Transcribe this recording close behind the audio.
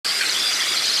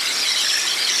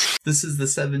This is the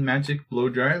 7MAGIC blow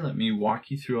dryer. Let me walk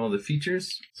you through all the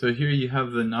features. So here you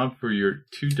have the knob for your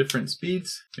 2 different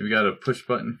speeds. We got a push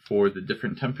button for the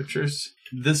different temperatures.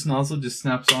 This nozzle just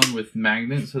snaps on with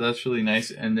magnet, so that's really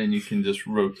nice, and then you can just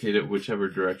rotate it whichever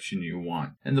direction you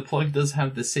want. And the plug does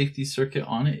have the safety circuit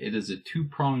on it. It is a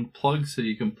 2-pronged plug, so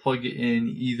you can plug it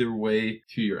in either way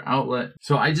to your outlet.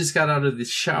 So I just got out of the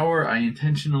shower. I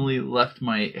intentionally left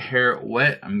my hair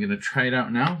wet. I'm gonna try it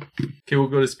out now. Okay, we'll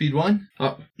go to speed 1.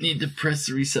 Oh, need to press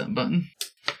the reset button.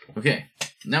 Okay,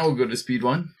 now we'll go to speed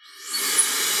 1.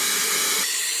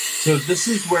 So this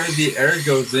is where the air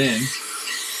goes in.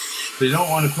 So you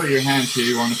don't want to put your hand here,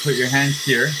 you want to put your hand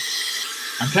here.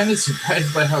 I'm kind of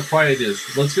surprised by how quiet it is.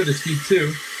 Let's go to speed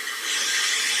 2.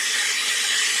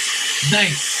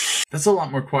 Nice! That's a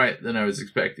lot more quiet than I was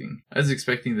expecting. I was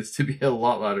expecting this to be a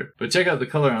lot louder. But check out the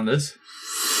color on this.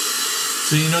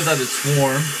 So you know that it's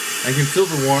warm. I can feel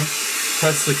the warmth.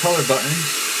 Press the color button.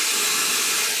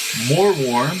 More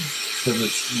warm, because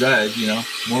it's red, you know,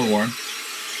 more warm.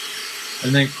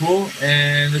 And then cool,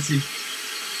 and let's see.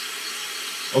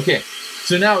 Okay,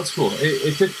 so now it's cool.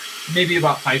 It took maybe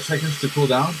about 5 seconds to cool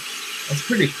down. That's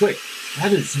pretty quick.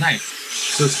 That is nice.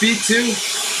 So speed 2,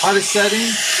 hottest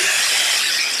setting.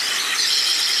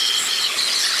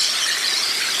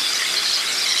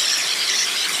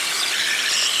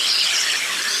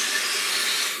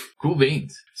 Cool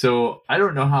beans. So I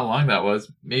don't know how long that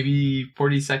was, maybe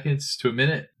 40 seconds to a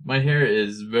minute. My hair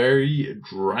is very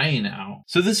dry now.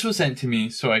 So this was sent to me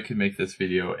so I could make this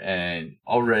video, and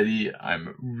already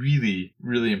I'm really,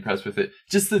 really impressed with it.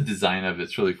 Just the design of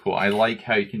it's really cool. I like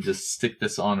how you can just stick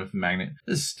this on with a magnet.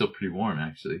 This is still pretty warm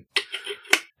actually.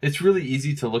 It's really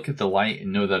easy to look at the light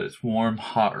and know that it's warm,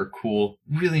 hot, or cool.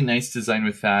 Really nice design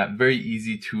with that. Very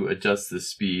easy to adjust the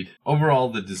speed. Overall,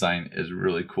 the design is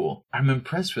really cool. I'm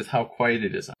impressed with how quiet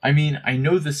it is. I mean, I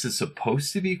know this is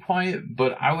supposed to be quiet,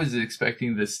 but I was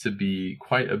expecting this to be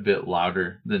quite a bit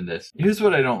louder than this. Here's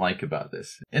what I don't like about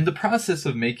this. In the process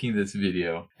of making this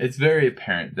video, it's very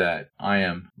apparent that I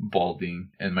am balding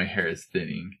and my hair is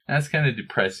thinning. That's kind of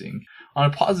depressing. On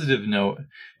a positive note,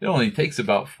 it only takes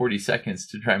about 40 seconds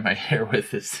to dry my hair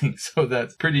with this thing, so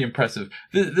that's pretty impressive.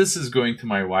 This is going to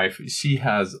my wife. She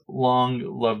has long,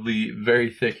 lovely, very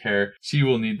thick hair. She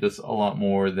will need this a lot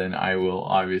more than I will,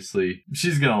 obviously.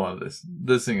 She's gonna love this.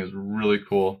 This thing is really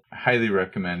cool. I highly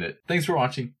recommend it. Thanks for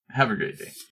watching. Have a great day.